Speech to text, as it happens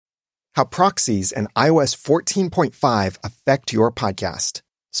how Proxies and iOS 14.5 affect your podcast.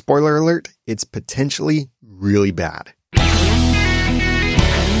 Spoiler alert, it's potentially really bad.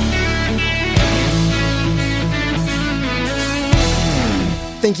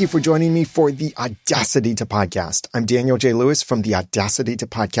 Thank you for joining me for the Audacity to Podcast. I'm Daniel J. Lewis from the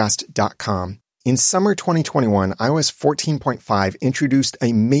audacitytopodcast.com. In summer 2021, iOS 14.5 introduced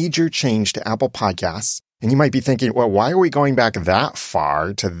a major change to Apple Podcasts. And you might be thinking, well, why are we going back that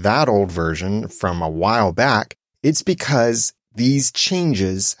far to that old version from a while back? It's because these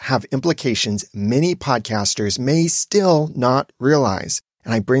changes have implications many podcasters may still not realize.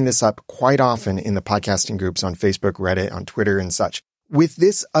 And I bring this up quite often in the podcasting groups on Facebook, Reddit, on Twitter, and such. With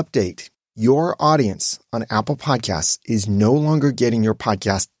this update, your audience on Apple Podcasts is no longer getting your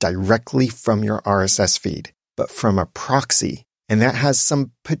podcast directly from your RSS feed, but from a proxy. And that has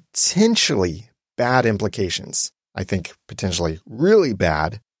some potentially bad implications. I think potentially really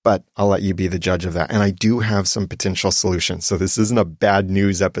bad, but I'll let you be the judge of that. And I do have some potential solutions. So this isn't a bad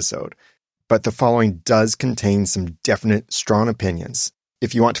news episode, but the following does contain some definite strong opinions.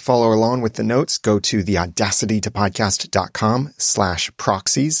 If you want to follow along with the notes, go to the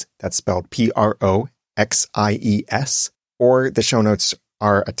audacitytopodcast.com/proxies. That's spelled Proxies, or the show notes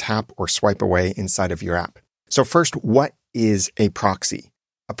are a tap or swipe away inside of your app. So first, what is a proxy?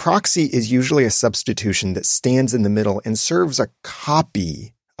 A proxy is usually a substitution that stands in the middle and serves a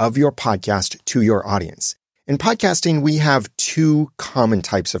copy of your podcast to your audience. In podcasting, we have two common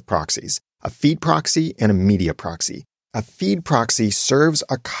types of proxies, a feed proxy and a media proxy. A feed proxy serves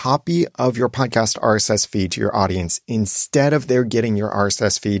a copy of your podcast RSS feed to your audience instead of their getting your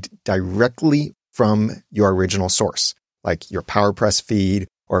RSS feed directly from your original source, like your PowerPress feed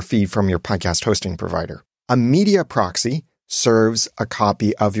or a feed from your podcast hosting provider. A media proxy serves a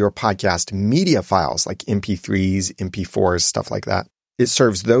copy of your podcast media files like MP3s, MP4s, stuff like that. It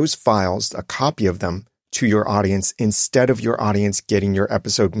serves those files, a copy of them, to your audience instead of your audience getting your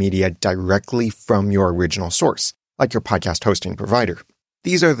episode media directly from your original source, like your podcast hosting provider.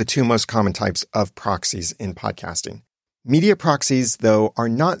 These are the two most common types of proxies in podcasting. Media proxies, though, are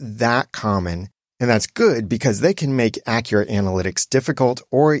not that common, and that's good because they can make accurate analytics difficult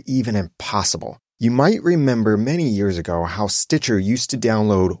or even impossible. You might remember many years ago how Stitcher used to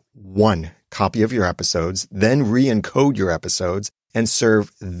download one copy of your episodes, then re-encode your episodes, and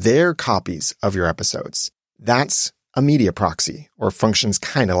serve their copies of your episodes. That's a media proxy, or functions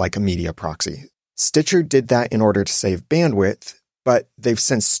kind of like a media proxy. Stitcher did that in order to save bandwidth, but they've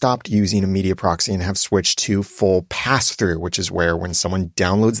since stopped using a media proxy and have switched to full pass-through, which is where when someone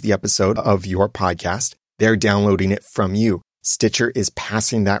downloads the episode of your podcast, they're downloading it from you. Stitcher is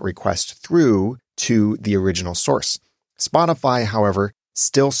passing that request through to the original source. Spotify, however,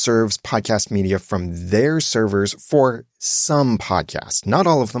 still serves podcast media from their servers for some podcasts. Not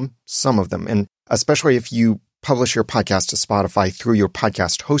all of them, some of them. And especially if you publish your podcast to Spotify through your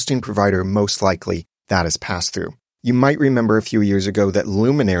podcast hosting provider, most likely that is passed through. You might remember a few years ago that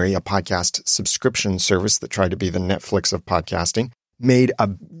Luminary, a podcast subscription service that tried to be the Netflix of podcasting, made a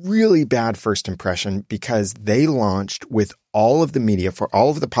really bad first impression because they launched with all of the media for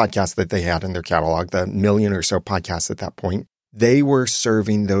all of the podcasts that they had in their catalog, the million or so podcasts at that point. They were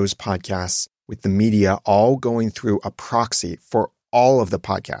serving those podcasts with the media all going through a proxy for all of the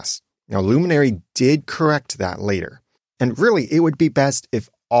podcasts. Now, Luminary did correct that later. And really, it would be best if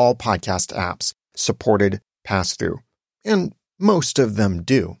all podcast apps supported pass-through. And most of them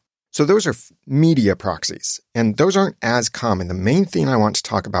do. So those are media proxies. And those aren't as common. The main thing I want to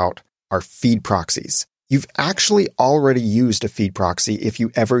talk about are feed proxies. You've actually already used a feed proxy if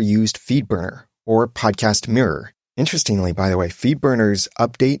you ever used FeedBurner or Podcast Mirror. Interestingly, by the way, FeedBurner's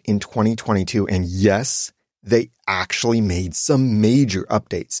update in 2022, and yes, they actually made some major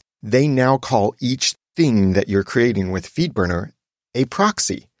updates. They now call each thing that you're creating with FeedBurner a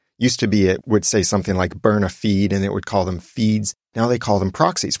proxy. Used to be it would say something like burn a feed and it would call them feeds. Now they call them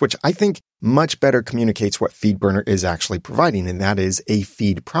proxies, which I think much better communicates what FeedBurner is actually providing, and that is a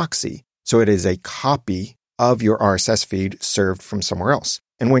feed proxy. So it is a copy of your RSS feed served from somewhere else.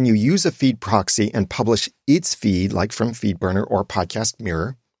 And when you use a feed proxy and publish its feed, like from FeedBurner or Podcast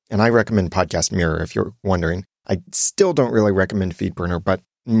Mirror, and I recommend Podcast Mirror if you're wondering, I still don't really recommend FeedBurner, but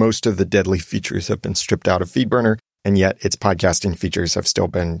most of the deadly features have been stripped out of FeedBurner, and yet its podcasting features have still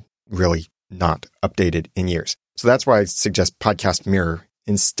been really not updated in years. So that's why I suggest Podcast Mirror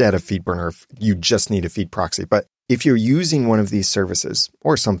instead of FeedBurner if you just need a feed proxy. But if you're using one of these services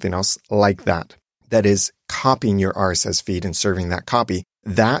or something else like that, that is copying your RSS feed and serving that copy,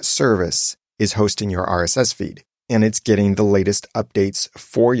 that service is hosting your RSS feed, and it's getting the latest updates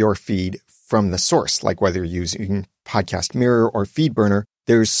for your feed from the source, like whether you're using Podcast Mirror or FeedBurner,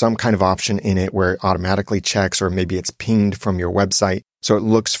 there's some kind of option in it where it automatically checks, or maybe it's pinged from your website. So it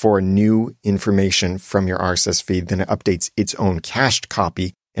looks for new information from your RSS feed, then it updates its own cached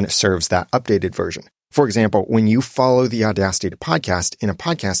copy and it serves that updated version. For example, when you follow the Audacity to Podcast in a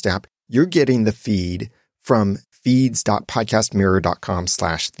podcast app, you're getting the feed from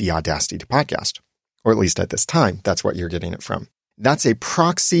feeds.podcastmirror.com/the Audacity to Podcast. Or at least at this time, that's what you're getting it from. That's a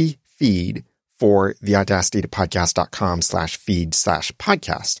proxy feed for the Audacity to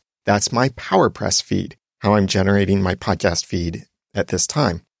Podcast.com/feed/podcast. That's my PowerPress feed, how I'm generating my podcast feed at this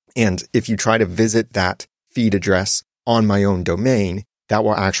time. And if you try to visit that feed address on my own domain, that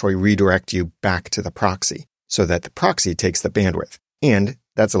will actually redirect you back to the proxy so that the proxy takes the bandwidth. And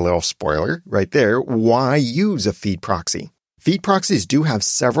that's a little spoiler right there. Why use a feed proxy? Feed proxies do have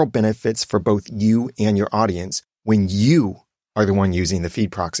several benefits for both you and your audience when you are the one using the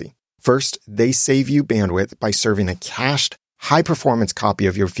feed proxy. First, they save you bandwidth by serving a cached, high-performance copy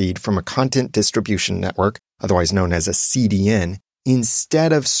of your feed from a content distribution network, otherwise known as a CDN,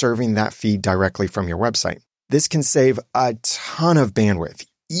 instead of serving that feed directly from your website. This can save a ton of bandwidth,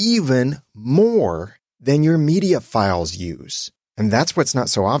 even more than your media files use. And that's what's not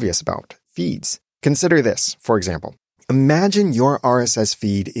so obvious about feeds. Consider this, for example. Imagine your RSS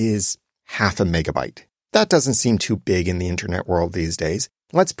feed is 0.5 MB. That doesn't seem too big in the internet world these days.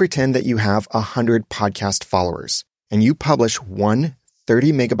 Let's pretend that you have 100 podcast followers and you publish one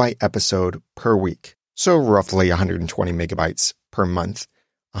 30 megabyte episode per week. So roughly 120 megabytes per month,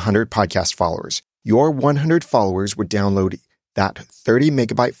 100 podcast followers. Your 100 followers would download that 30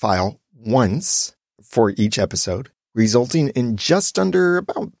 megabyte file once for each episode, resulting in just under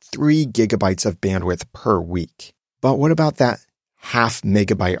about 3 gigabytes of bandwidth per week. But what about that 0.5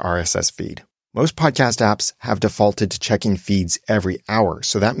 megabyte RSS feed? Most podcast apps have defaulted to checking feeds every hour.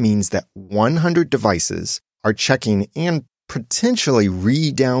 So that means that 100 devices are checking and potentially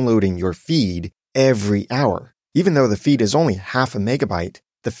re-downloading your feed every hour. Even though the feed is only 0.5 megabyte,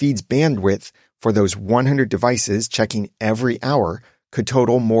 the feed's bandwidth for those 100 devices checking every hour could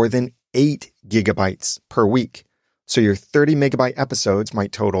total more than 8 gigabytes per week. So your 30 megabyte episodes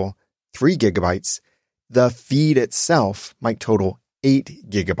might total 3 gigabytes. The feed itself might total 8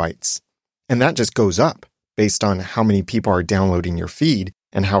 gigabytes. And that just goes up based on how many people are downloading your feed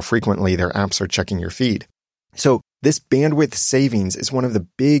and how frequently their apps are checking your feed. So this bandwidth savings is one of the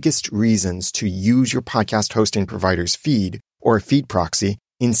biggest reasons to use your podcast hosting provider's feed or a feed proxy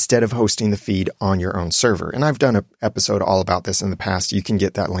instead of hosting the feed on your own server. And I've done an episode all about this in the past. You can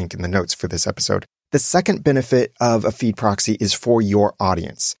get that link in the notes for this episode. The second benefit of a feed proxy is for your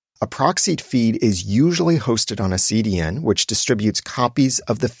audience. A proxied feed is usually hosted on a CDN, which distributes copies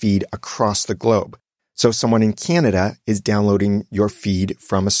of the feed across the globe. So someone in Canada is downloading your feed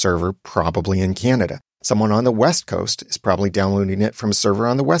from a server probably in Canada. Someone on the West Coast is probably downloading it from a server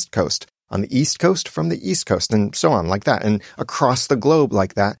on the West Coast, on the East Coast from the East Coast, and so on like that. And across the globe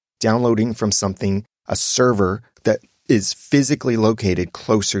like that, downloading from something, a server that is physically located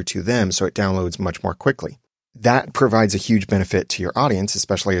closer to them so it downloads much more quickly. That provides a huge benefit to your audience,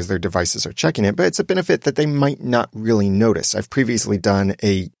 especially as their devices are checking it, but it's a benefit that they might not really notice. I've previously done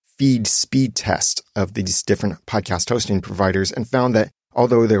a feed speed test of these different podcast hosting providers and found that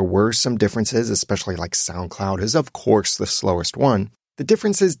although there were some differences, especially like SoundCloud is of course the slowest one, the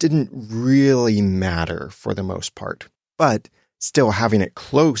differences didn't really matter for the most part. But still having it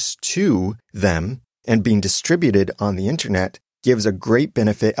close to them and being distributed on the internet gives a great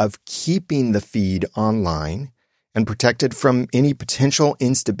benefit of keeping the feed online and protected from any potential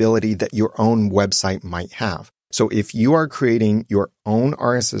instability that your own website might have. So if you are creating your own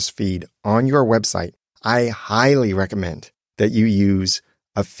RSS feed on your website, I highly recommend that you use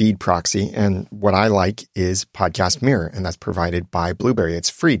a feed proxy. And what I like is Podcast Mirror, and that's provided by Blueberry. It's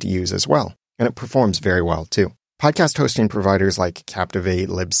free to use as well, and it performs very well too. Podcast hosting providers like Captivate,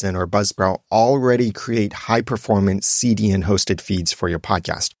 Libsyn, or Buzzsprout already create high-performance CDN-hosted feeds for your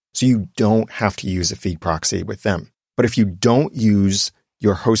podcast, so you don't have to use a feed proxy with them. But if you don't use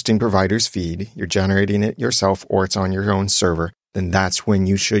your hosting provider's feed, you're generating it yourself or it's on your own server, then that's when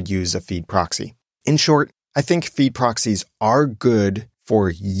you should use a feed proxy. In short, I think feed proxies are good for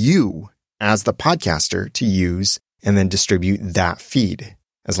you as the podcaster to use and then distribute that feed,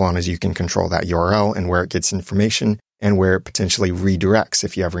 as long as you can control that URL and where it gets information and where it potentially redirects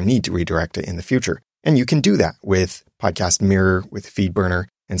if you ever need to redirect it in the future. And you can do that with Podcast Mirror, with FeedBurner,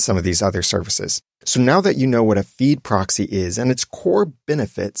 and some of these other services. So now that you know what a feed proxy is and its core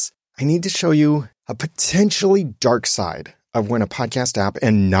benefits, I need to show you a potentially dark side of when a podcast app,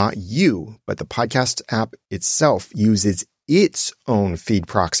 and not you, but the podcast app itself, uses its own feed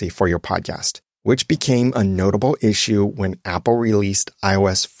proxy for your podcast. which became a notable issue when Apple released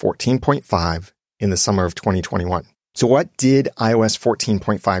iOS 14.5 in the summer of 2021. So what did iOS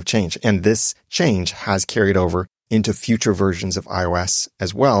 14.5 change? And this change has carried over into future versions of iOS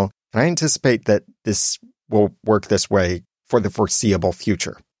as well. And I anticipate that this will work this way for the foreseeable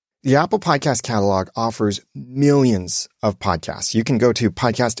future. The Apple Podcast Catalog offers millions of podcasts. You can go to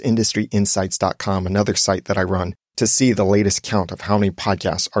podcastindustryinsights.com, another site that I run, to see the latest count of how many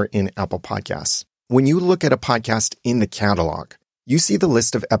podcasts are in Apple Podcasts. When you look at a podcast in the catalog, you see the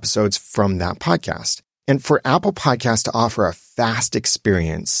list of episodes from that podcast. And for Apple Podcasts to offer a fast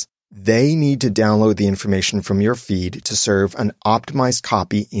experience, they need to download the information from your feed to serve an optimized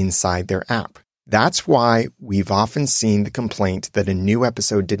copy inside their app. That's why we've often seen the complaint that a new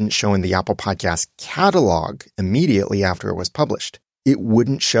episode didn't show in the Apple Podcast catalog immediately after it was published. It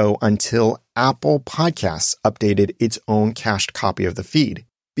wouldn't show until Apple Podcasts updated its own cached copy of the feed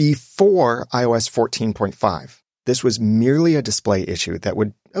before iOS 14.5. This was merely a display issue that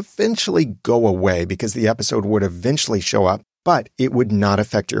would eventually go away because the episode would eventually show up, but it would not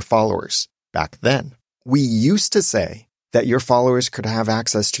affect your followers back then. We used to say that your followers could have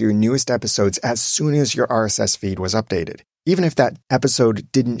access to your newest episodes as soon as your RSS feed was updated, even if that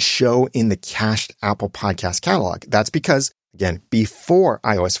episode didn't show in the cached Apple Podcast catalog. That's because, again, before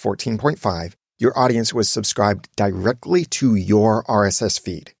iOS 14.5, your audience was subscribed directly to your RSS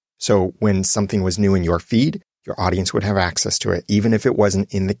feed. So when something was new in your feed, your audience would have access to it, even if it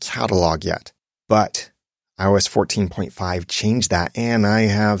wasn't in the catalog yet. But iOS 14.5 changed that, and I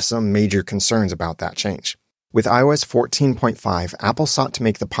have some major concerns about that change. With iOS 14.5, Apple sought to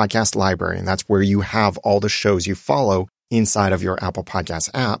make the podcast library, and that's where you have all the shows you follow inside of your Apple Podcasts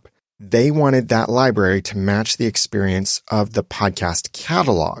app. They wanted that library to match the experience of the podcast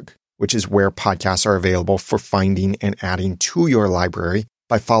catalog, which is where podcasts are available for finding and adding to your library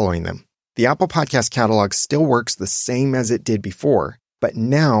by following them. The Apple Podcast catalog still works the same as it did before, but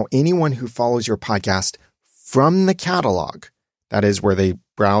now anyone who follows your podcast from the catalog, that is where they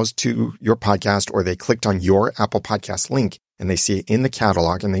browse to your podcast or they clicked on your Apple Podcast link and they see it in the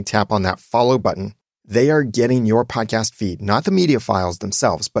catalog and they tap on that follow button, they are getting your podcast feed, not the media files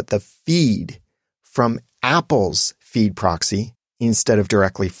themselves, but the feed from Apple's feed proxy instead of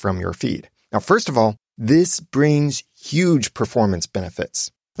directly from your feed. Now, first of all, this brings huge performance benefits.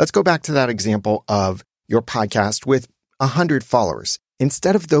 Let's go back to that example of your podcast with 100 followers.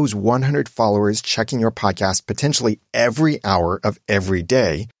 Instead of those 100 followers checking your podcast potentially every hour of every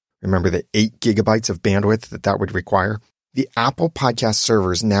day, remember the 8 gigabytes of bandwidth that would require? The Apple Podcast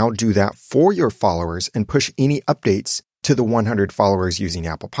servers now do that for your followers and push any updates to the 100 followers using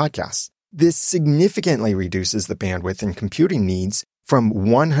Apple Podcasts. This significantly reduces the bandwidth and computing needs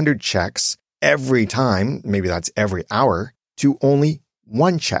from 100 checks every time, maybe that's every hour, to only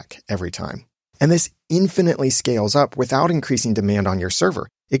 1 check every time. And this infinitely scales up without increasing demand on your server.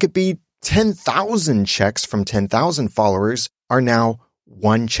 It could be 10,000 checks from 10,000 followers are now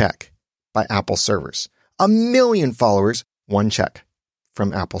 1 check by Apple servers. 1 million followers, 1 check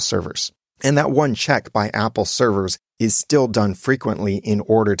from Apple servers. And that 1 check by Apple servers is still done frequently in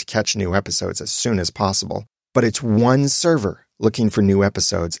order to catch new episodes as soon as possible. But it's 1 server looking for new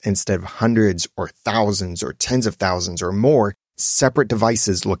episodes instead of hundreds or thousands or tens of thousands or more separate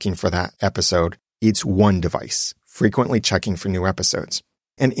devices looking for that episode. It's 1 device, frequently checking for new episodes.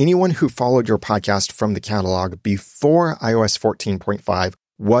 And anyone who followed your podcast from the catalog before iOS 14.5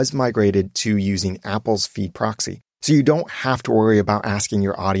 was migrated to using Apple's feed proxy. So you don't have to worry about asking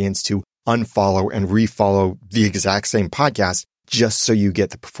your audience to unfollow and refollow the exact same podcast just so you get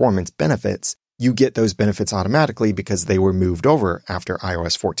the performance benefits. You get those benefits automatically because they were moved over after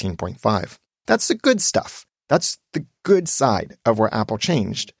iOS 14.5. That's the good stuff. That's the good side of where Apple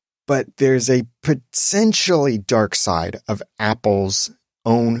changed. But there's a potentially dark side of Apple's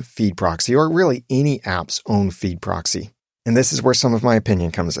own feed proxy, or really any app's own feed proxy. And this is where some of my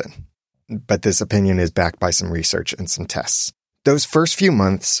opinion comes in. But this opinion is backed by some research and some tests. Those first few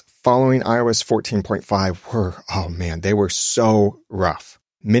months following iOS 14.5 were, they were so rough.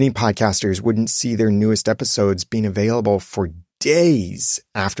 Many podcasters wouldn't see their newest episodes being available for days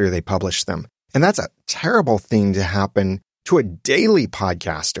after they published them. And that's a terrible thing to happen to a daily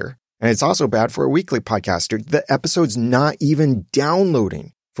podcaster. And it's also bad for a weekly podcaster. The episode's not even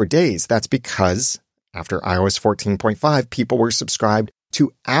downloading for days. That's because after iOS 14.5, people were subscribed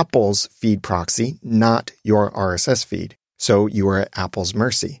to Apple's feed proxy, not your RSS feed. So you were at Apple's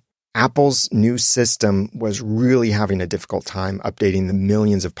mercy. Apple's new system was really having a difficult time updating the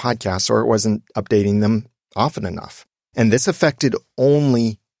millions of podcasts, or it wasn't updating them often enough. And this affected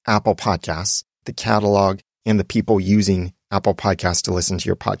only Apple Podcasts, the catalog, and the people using Apple Podcasts to listen to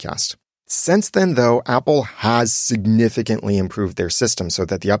your podcast. Since then, though, Apple has significantly improved their system so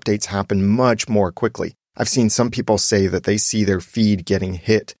that the updates happen much more quickly. I've seen some people say that they see their feed getting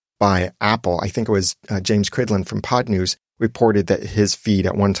hit by Apple. I think it was James Cridland from Pod News reported that his feed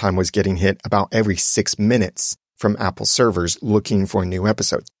at one time was getting hit about every 6 minutes from Apple servers looking for new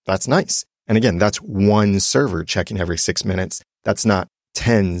episodes. That's nice. And again, that's one server checking every 6 minutes. That's not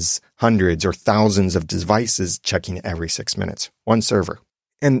tens, hundreds, or thousands of devices checking every 6 minutes. One server.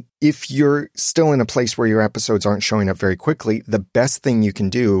 And if you're still in a place where your episodes aren't showing up very quickly, the best thing you can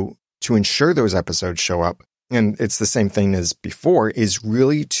do to ensure those episodes show up, and it's the same thing as before, is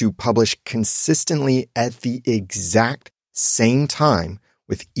really to publish consistently at the exact same time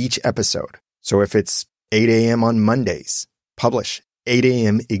with each episode. So if it's 8 a.m. on Mondays, publish 8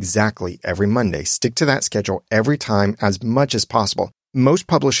 a.m. exactly every Monday. Stick to that schedule every time as much as possible. Most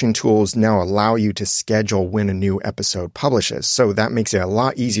publishing tools now allow you to schedule when a new episode publishes, so that makes it a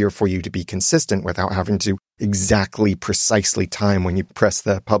lot easier for you to be consistent without having to exactly precisely time when you press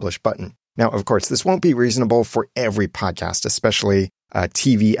the publish button. Now, of course, this won't be reasonable for every podcast, especially a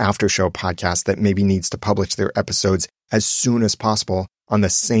TV after-show podcast that maybe needs to publish their episodes as soon as possible on the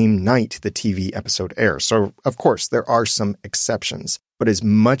same night the TV episode airs. So, of course, there are some exceptions, but as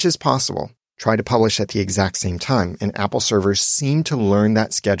much as possible, try to publish at the exact same time. And Apple servers seem to learn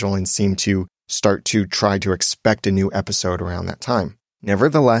that schedule and seem to start to try to expect a new episode around that time.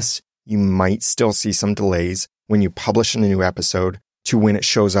 Nevertheless, you might still see some delays when you publish a new episode to when it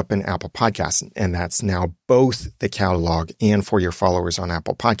shows up in Apple Podcasts. And that's now both the catalog and for your followers on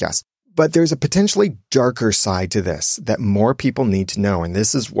Apple Podcasts. But there's a potentially darker side to this that more people need to know. And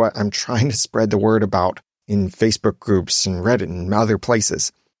this is what I'm trying to spread the word about in Facebook groups and Reddit and other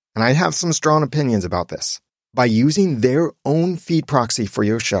places. And I have some strong opinions about this. By using their own feed proxy for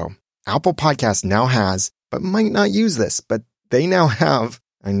your show, Apple Podcasts now has, but might not use this, but they now have,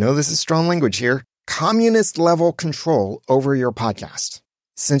 I know this is strong language here, communist level control over your podcast.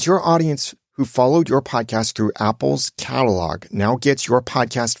 Since your audience who followed your podcast through Apple's catalog now gets your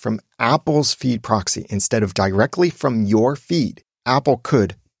podcast from Apple's feed proxy instead of directly from your feed, Apple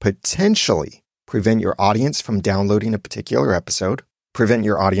could potentially prevent your audience from downloading a particular episode, prevent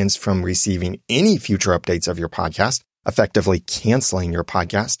your audience from receiving any future updates of your podcast, effectively canceling your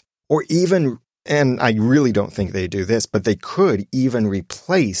podcast, or even, and I really don't think they do this, but they could even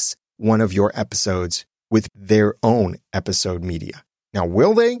replace one of your episodes with their own episode media. Now,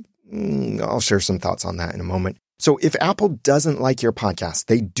 will they? I'll share some thoughts on that in a moment. So if Apple doesn't like your podcast,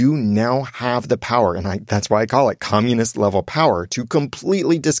 they do now have the power, and that's why I call it communist level power, to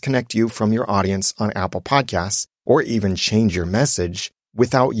completely disconnect you from your audience on Apple Podcasts, or even change your message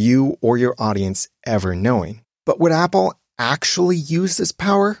without you or your audience ever knowing. But would Apple actually use this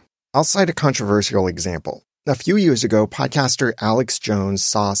power? I'll cite a controversial example. A few years ago, podcaster Alex Jones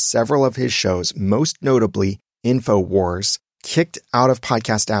saw several of his shows, most notably InfoWars, kicked out of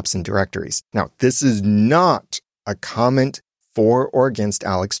podcast apps and directories. Now, this is not a comment for or against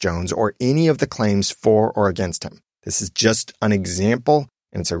Alex Jones or any of the claims for or against him. This is just an example,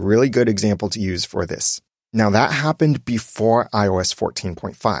 and it's a really good example to use for this. Now, that happened before iOS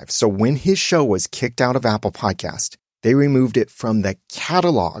 14.5. So when his show was kicked out of Apple Podcast, they removed it from the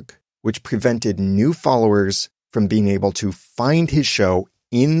catalog, which prevented new followers from being able to find his show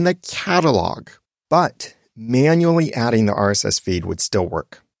in the catalog. But manually adding the RSS feed would still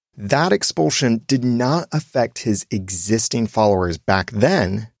work. That expulsion did not affect his existing followers back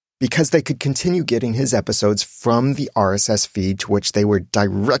then because they could continue getting his episodes from the RSS feed to which they were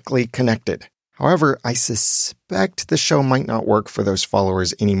directly connected. However, I suspect the show might not work for those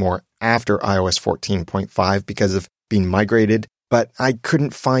followers anymore after iOS 14.5 because of being migrated, but I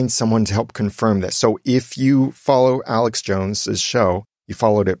couldn't find someone to help confirm this. So if you follow Alex Jones's show, you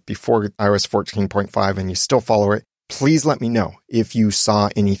followed it before iOS 14.5 and you still follow it, please let me know if you saw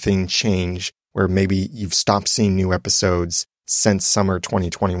anything change where maybe you've stopped seeing new episodes since summer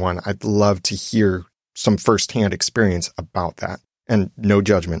 2021. I'd love to hear some firsthand experience about that. And no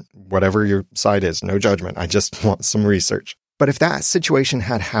judgment, whatever your side is, no judgment. I just want some research. But if that situation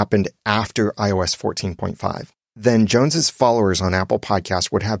had happened after iOS 14.5, then Jones's followers on Apple Podcasts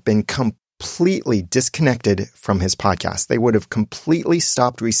would have been completely disconnected from his podcast. They would have completely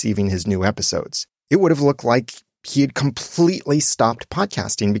stopped receiving his new episodes. It would have looked like he had completely stopped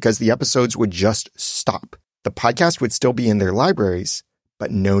podcasting because the episodes would just stop. The podcast would still be in their libraries,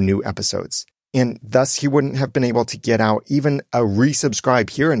 but no new episodes. And thus he wouldn't have been able to get out even a resubscribe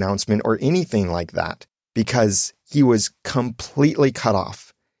here announcement or anything like that because he was completely cut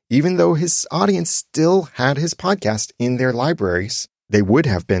off. Even though his audience still had his podcast in their libraries, they would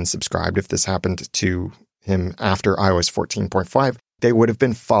have been subscribed if this happened to him after iOS 14.5. They would have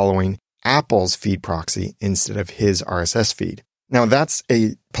been following Apple's feed proxy instead of his RSS feed. Now, that's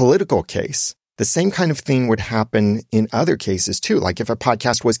a political case. The same kind of thing would happen in other cases too, like if a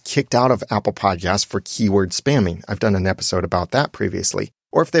podcast was kicked out of Apple Podcasts for keyword spamming. I've done an episode about that previously.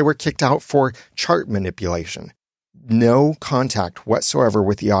 Or if they were kicked out for chart manipulation. No contact whatsoever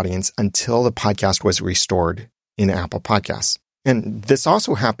with the audience until the podcast was restored in Apple Podcasts. And this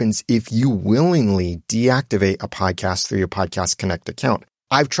also happens if you willingly deactivate a podcast through your Podcast Connect account.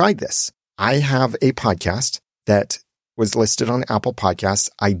 I've tried this. I have a podcast that was listed on Apple Podcasts.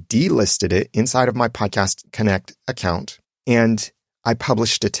 I delisted it inside of my Podcast Connect account, and I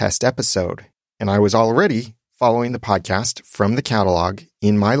published a test episode. And I was already following the podcast from the catalog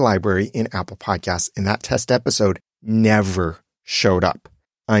in my library in Apple Podcasts, and that test episode never showed up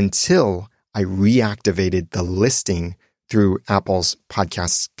until I reactivated the listing through Apple's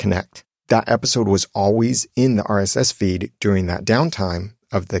Podcasts Connect. That episode was always in the RSS feed during that downtime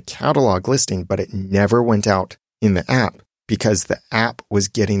of the catalog listing, but it never went out in the app because the app was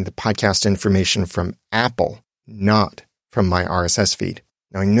getting the podcast information from Apple, not from my RSS feed.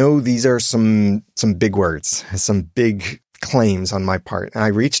 Now, I know these are some big words, some big claims on my part. And I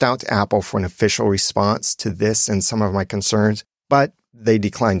reached out to Apple for an official response to this and some of my concerns, but they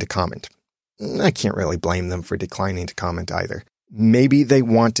declined to comment. I can't really blame them for declining to comment either. Maybe they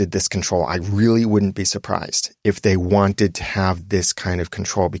wanted this control. I really wouldn't be surprised if they wanted to have this kind of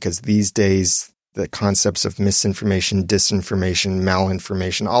control, because these days, the concepts of misinformation, disinformation,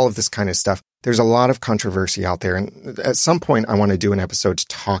 malinformation, all of this kind of stuff, there's a lot of controversy out there. And at some point, I want to do an episode to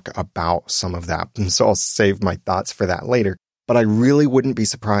talk about some of that. And so I'll save my thoughts for that later. But I really wouldn't be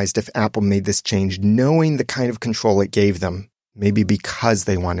surprised if Apple made this change knowing the kind of control it gave them, maybe because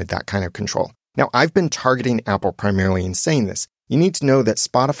they wanted that kind of control. Now, I've been targeting Apple primarily in saying this. You need to know that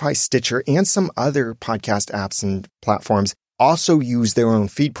Spotify, Stitcher, and some other podcast apps and platforms also use their own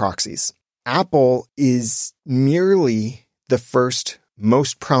feed proxies. Apple is merely the first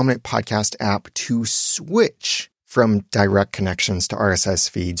most prominent podcast app to switch from direct connections to RSS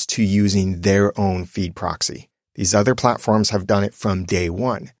feeds to using their own feed proxy. These other platforms have done it from day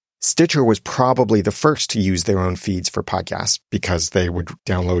one. Stitcher was probably the first to use their own feeds for podcasts because they would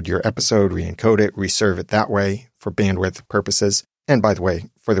download your episode, re-encode it, reserve it that way for bandwidth purposes. And by the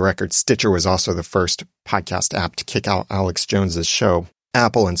way, for the record, Stitcher was also the first podcast app to kick out Alex Jones's show.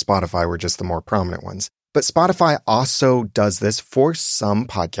 Apple and Spotify were just the more prominent ones. But Spotify also does this for some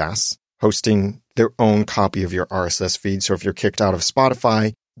podcasts, hosting their own copy of your RSS feed. So if you're kicked out of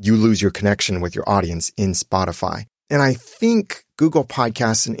Spotify, you lose your connection with your audience in Spotify. And I think Google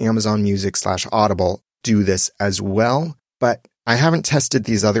Podcasts and Amazon Music/Audible do this as well. But I haven't tested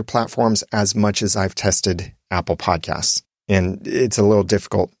these other platforms as much as I've tested Apple Podcasts. And it's a little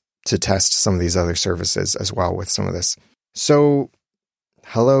difficult to test some of these other services as well with some of this. So,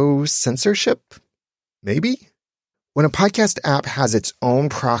 hello, censorship? Maybe? When a podcast app has its own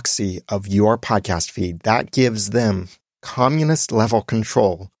proxy of your podcast feed, that gives them communist-level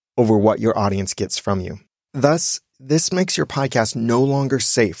control over what your audience gets from you. Thus, this makes your podcast no longer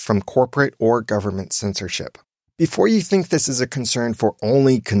safe from corporate or government censorship. Before you think this is a concern for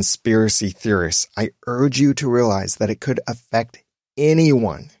only conspiracy theorists, I urge you to realize that it could affect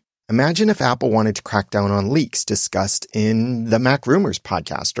anyone. Imagine if Apple wanted to crack down on leaks discussed in the Mac Rumors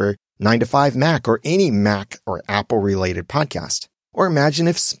podcast or 9 to 5 Mac or any Mac or Apple-related podcast. Or imagine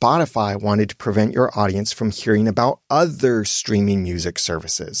if Spotify wanted to prevent your audience from hearing about other streaming music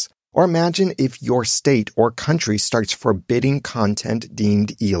services. Or imagine if your state or country starts forbidding content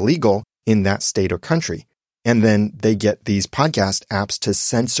deemed illegal in that state or country. And then they get these podcast apps to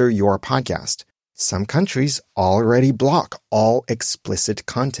censor your podcast. Some countries already block all explicit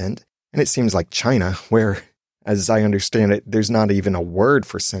content. And it seems like China, where, as I understand it, there's not even a word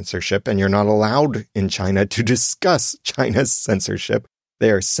for censorship, and you're not allowed in China to discuss China's censorship.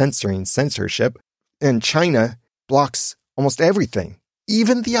 They are censoring censorship. And China blocks almost everything,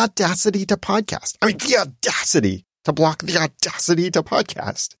 even the audacity to podcast. I mean, the audacity to block the audacity to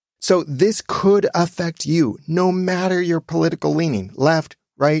podcast. So this could affect you, no matter your political leaning, left,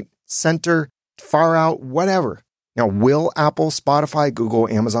 right, center, far out, whatever. Now, will Apple, Spotify, Google,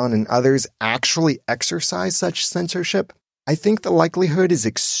 Amazon, and others actually exercise such censorship? I think the likelihood is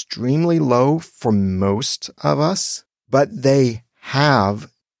extremely low for most of us, but they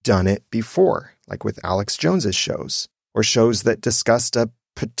have done it before, like with Alex Jones's shows, or shows that discussed a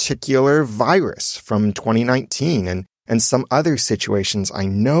particular virus from 2019 and some other situations I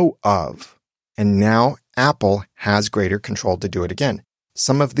know of. And now Apple has greater control to do it again.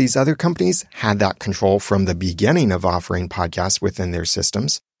 Some of these other companies had that control from the beginning of offering podcasts within their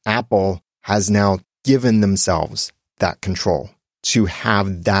systems. Apple has now given themselves that control to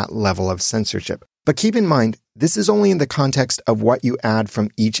have that level of censorship. But keep in mind, this is only in the context of what you add from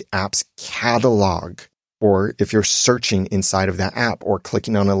each app's catalog, or if you're searching inside of that app or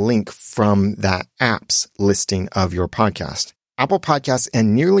clicking on a link from that app's listing of your podcast. Apple Podcasts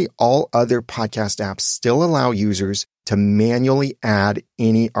and nearly all other podcast apps still allow users to manually add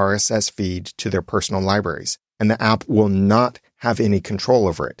any RSS feed to their personal libraries, and the app will not have any control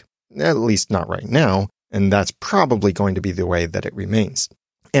over it, at least not right now, and that's probably going to be the way that it remains.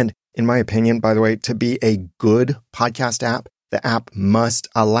 And in my opinion, by the way, to be a good podcast app, the app must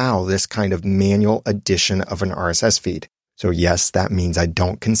allow this kind of manual addition of an RSS feed. So yes, that means I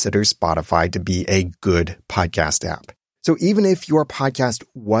don't consider Spotify to be a good podcast app. So even if your podcast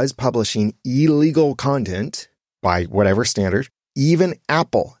was publishing illegal content by whatever standard, even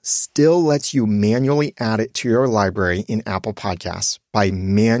Apple still lets you manually add it to your library in Apple Podcasts by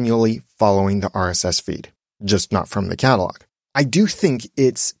manually following the RSS feed, just not from the catalog. I do think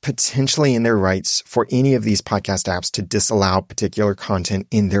it's potentially in their rights for any of these podcast apps to disallow particular content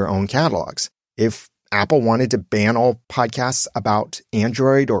in their own catalogs. If Apple wanted to ban all podcasts about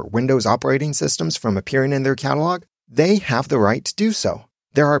Android or Windows operating systems from appearing in their catalog, they have the right to do so.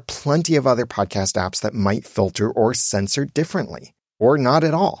 There are plenty of other podcast apps that might filter or censor differently, or not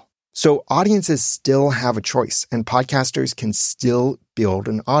at all. So audiences still have a choice, and podcasters can still build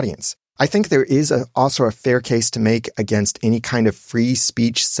an audience. I think there is also a fair case to make against any kind of free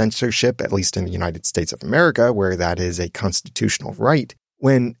speech censorship, at least in the United States of America, where that is a constitutional right,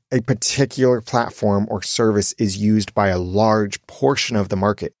 when a particular platform or service is used by a large portion of the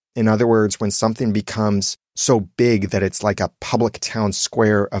market. In other words, when something becomes so big that it's like a public town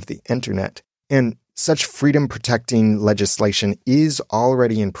square of the internet. And such freedom-protecting legislation is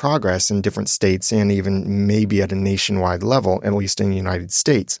already in progress in different states and even maybe at a nationwide level, at least in the United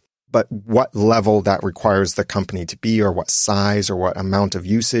States. But what level that requires the company to be, or what size, or what amount of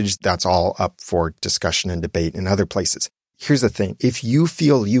usage, that's all up for discussion and debate in other places. Here's the thing. If you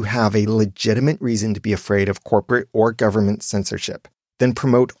feel you have a legitimate reason to be afraid of corporate or government censorship, then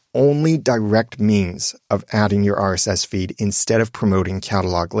promote only direct means of adding your RSS feed instead of promoting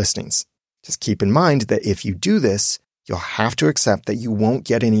catalog listings. Just keep in mind that if you do this, you'll have to accept that you won't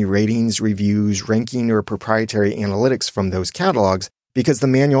get any ratings, reviews, ranking, or proprietary analytics from those catalogs because the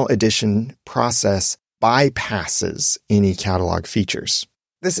manual addition process bypasses any catalog features.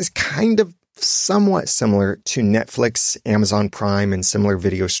 This is kind of somewhat similar to Netflix, Amazon Prime, and similar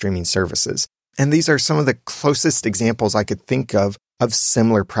video streaming services. And these are some of the closest examples I could think of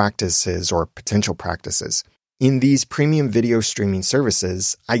similar practices or potential practices. In these premium video streaming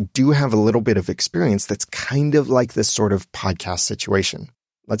services, I do have a little bit of experience that's kind of like this sort of podcast situation.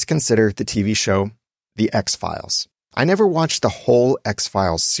 Let's consider the TV show The X-Files. I never watched the whole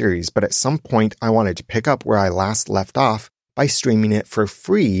X-Files series, but at some point I wanted to pick up where I last left off by streaming it for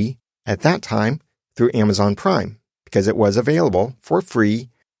free at that time through Amazon Prime, because it was available for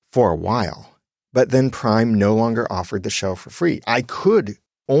free for a while. But then Prime no longer offered the show for free. I could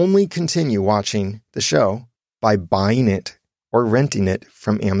only continue watching the show by buying it or renting it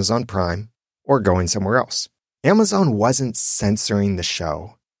from Amazon Prime or going somewhere else. Amazon wasn't censoring the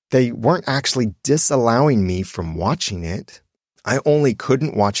show. They weren't actually disallowing me from watching it. I only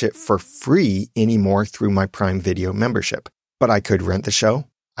couldn't watch it for free anymore through my Prime Video membership. But I could rent the show.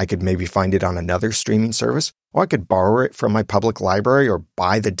 I could maybe find it on another streaming service, or I could borrow it from my public library or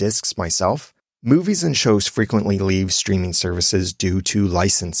buy the discs myself. Movies and shows frequently leave streaming services due to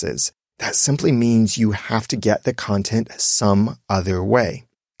licenses. That simply means you have to get the content some other way.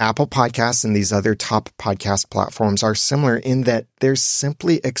 Apple Podcasts and these other top podcast platforms are similar in that they're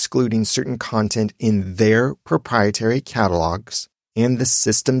simply excluding certain content in their proprietary catalogs and the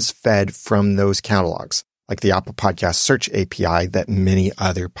systems fed from those catalogs, like the Apple Podcast Search API that many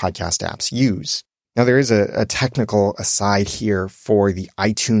other podcast apps use. Now, there is a technical aside here for the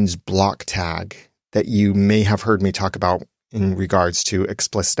iTunes block tag that you may have heard me talk about in regards to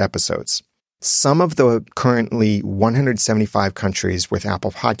explicit episodes. Some of the currently 175 countries with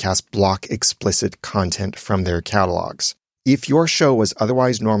Apple Podcasts block explicit content from their catalogs. If your show was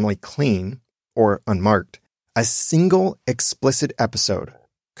otherwise normally clean or unmarked, a single explicit episode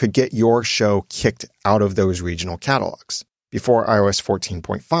could get your show kicked out of those regional catalogs. Before iOS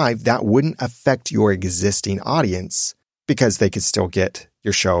 14.5, that wouldn't affect your existing audience because they could still get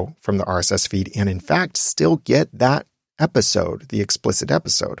your show from the RSS feed and, in fact, still get that episode, the explicit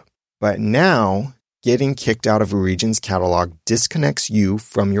episode. But now, getting kicked out of a region's catalog disconnects you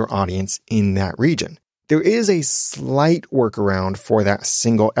from your audience in that region. There is a slight workaround for that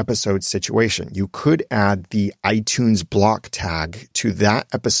single episode situation. You could add the iTunes block tag to that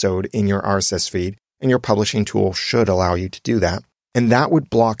episode in your RSS feed, and your publishing tool should allow you to do that. And that would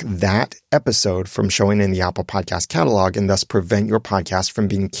block that episode from showing in the Apple Podcast catalog and thus prevent your podcast from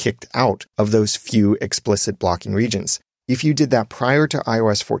being kicked out of those few explicit blocking regions. If you did that prior to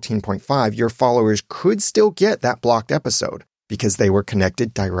iOS 14.5, your followers could still get that blocked episode because they were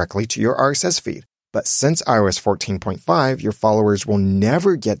connected directly to your RSS feed. But since iOS 14.5, your followers will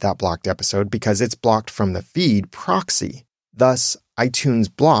never get that blocked episode because it's blocked from the feed proxy. Thus,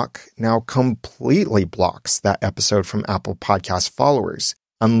 iTunes Block now completely blocks that episode from Apple Podcast followers,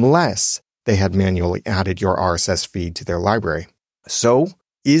 unless they had manually added your RSS feed to their library. So,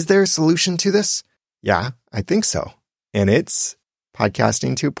 is there a solution to this? Yeah, I think so. And it's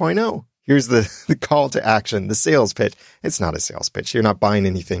Podcasting 2.0. Here's the call to action, the sales pitch. It's not a sales pitch. You're not buying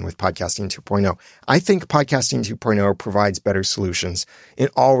anything with Podcasting 2.0. I think Podcasting 2.0 provides better solutions in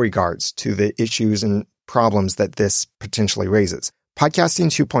all regards to the issues and problems that this potentially raises. Podcasting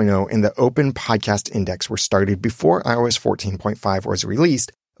 2.0 and the Open Podcast Index were started before iOS 14.5 was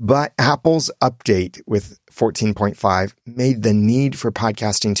released, but Apple's update with 14.5 made the need for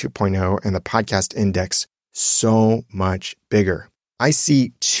Podcasting 2.0 and the Podcast Index so much bigger. I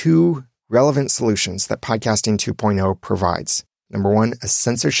see two relevant solutions that Podcasting 2.0 provides. Number one, a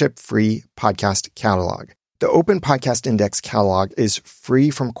censorship-free podcast catalog. The Open Podcast Index catalog is free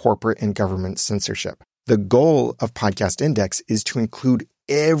from corporate and government censorship. The goal of Podcast Index is to include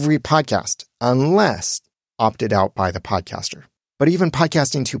every podcast, unless opted out by the podcaster. But even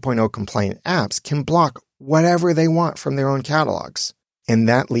Podcasting 2.0 compliant apps can block whatever they want from their own catalogs. And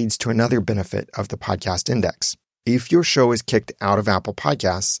that leads to another benefit of the Podcast Index. If your show is kicked out of Apple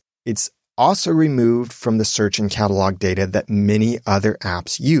Podcasts, it's also removed from the search and catalog data that many other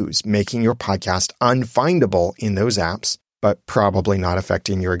apps use, making your podcast unfindable in those apps, but probably not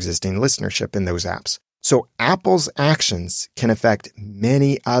affecting your existing listenership in those apps. So Apple's actions can affect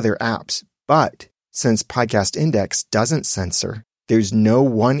many other apps, but since Podcast Index doesn't censor, there's no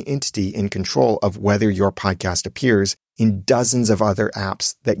one entity in control of whether your podcast appears in dozens of other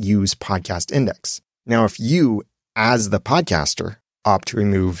apps that use Podcast Index. Now, if you, as the podcaster, opt to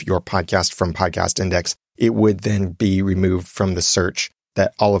remove your podcast from Podcast Index, it would then be removed from the search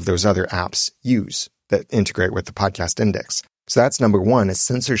that all of those other apps use that integrate with the Podcast Index. So that's number one, a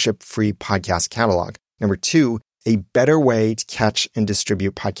censorship-free podcast catalog. Number two, a better way to catch and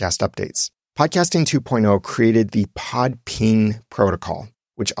distribute podcast updates. Podcasting 2.0 created the PodPing protocol,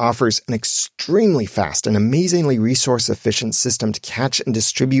 which offers an extremely fast and amazingly resource-efficient system to catch and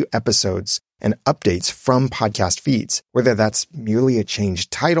distribute episodes and updates from podcast feeds, whether that's merely a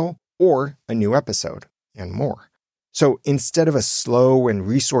changed title or a new episode, and more. So instead of a slow and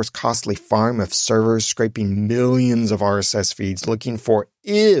resource-costly farm of servers scraping millions of RSS feeds looking for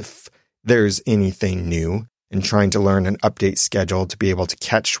if there's anything new and trying to learn an update schedule to be able to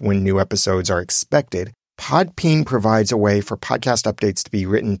catch when new episodes are expected, PodPing provides a way for podcast updates to be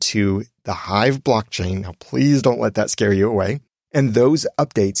written to the Hive blockchain. Now, please don't let that scare you away. And those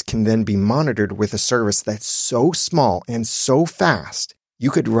updates can then be monitored with a service that's so small and so fast,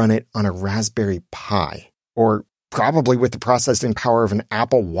 you could run it on a Raspberry Pi, or probably with the processing power of an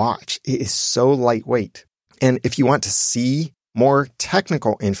Apple Watch. It is so lightweight. And if you want to see more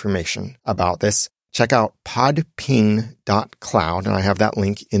technical information about this, check out podping.cloud, and I have that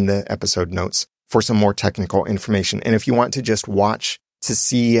link in the episode notes for some more technical information. And if you want to just watch to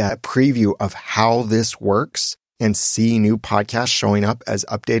see a preview of how this works and see new podcasts showing up as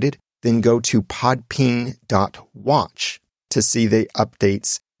updated, then go to podping.watch to see the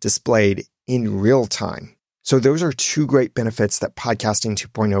updates displayed in real time. So those are two great benefits that Podcasting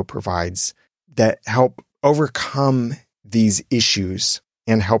 2.0 provides that help overcome these issues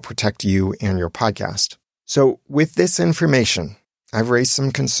and help protect you and your podcast. So with this information, I've raised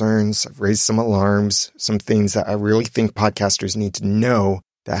some concerns, I've raised some alarms, some things that I really think podcasters need to know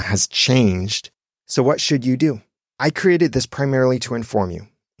that has changed. So what should you do? I created this primarily to inform you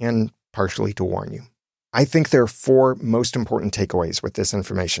and partially to warn you. I think there are four most important takeaways with this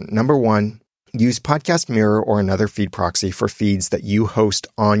information. Number one, use Podcast Mirror or another feed proxy for feeds that you host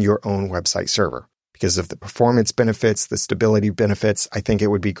on your own website server. Because of the performance benefits, the stability benefits, I think it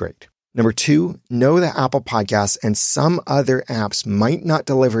would be great. Number two, know that Apple Podcasts and some other apps might not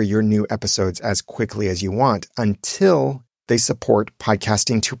deliver your new episodes as quickly as you want until they support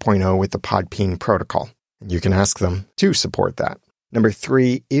Podcasting 2.0 with the PodPing protocol. And you can ask them to support that. Number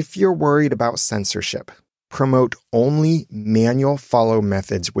three, if you're worried about censorship, promote only manual follow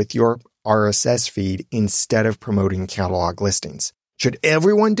methods with your RSS feed instead of promoting catalog listings. Should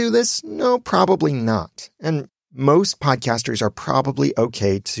everyone do this? No, probably not. And most podcasters are probably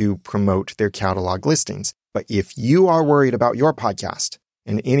okay to promote their catalog listings. But if you are worried about your podcast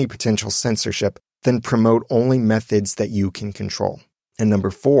and any potential censorship, then promote only methods that you can control. And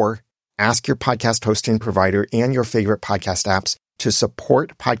number 4, ask your podcast hosting provider and your favorite podcast apps to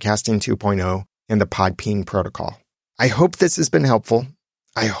support Podcasting 2.0 and the Podbean protocol. I hope this has been helpful.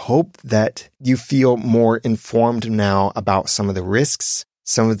 I hope that you feel more informed now about some of the risks,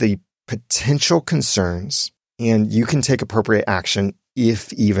 some of the potential concerns, and you can take appropriate action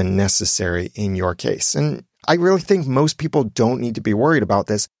if even necessary in your case. And I really think most people don't need to be worried about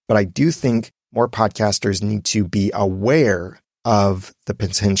this, but I do think more podcasters need to be aware of the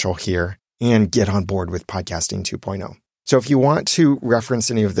potential here and get on board with Podcasting 2.0. So if you want to reference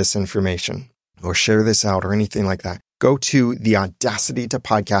any of this information or share this out or anything like that, go to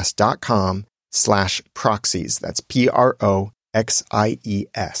theaudacitytopodcast.com/proxies. That's PROXIES.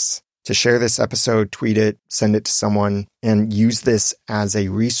 To share this episode, tweet it, send it to someone, and use this as a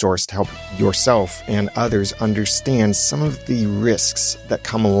resource to help yourself and others understand some of the risks that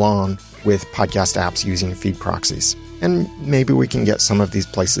come along with podcast apps using feed proxies. And maybe we can get some of these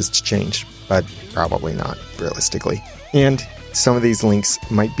places to change, but probably not, realistically. And some of these links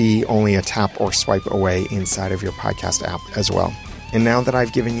might be only a tap or swipe away inside of your podcast app as well. And now that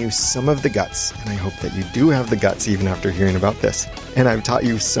I've given you some of the guts, and I hope that you do have the guts even after hearing about this, and I've taught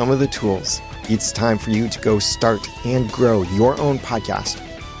you some of the tools, it's time for you to go start and grow your own podcast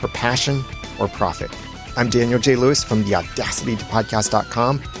for passion or profit. I'm Daniel J. Lewis from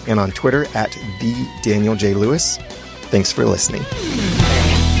theaudacitytopodcast.com and on Twitter at @TheDanielJLewis. Thanks for listening.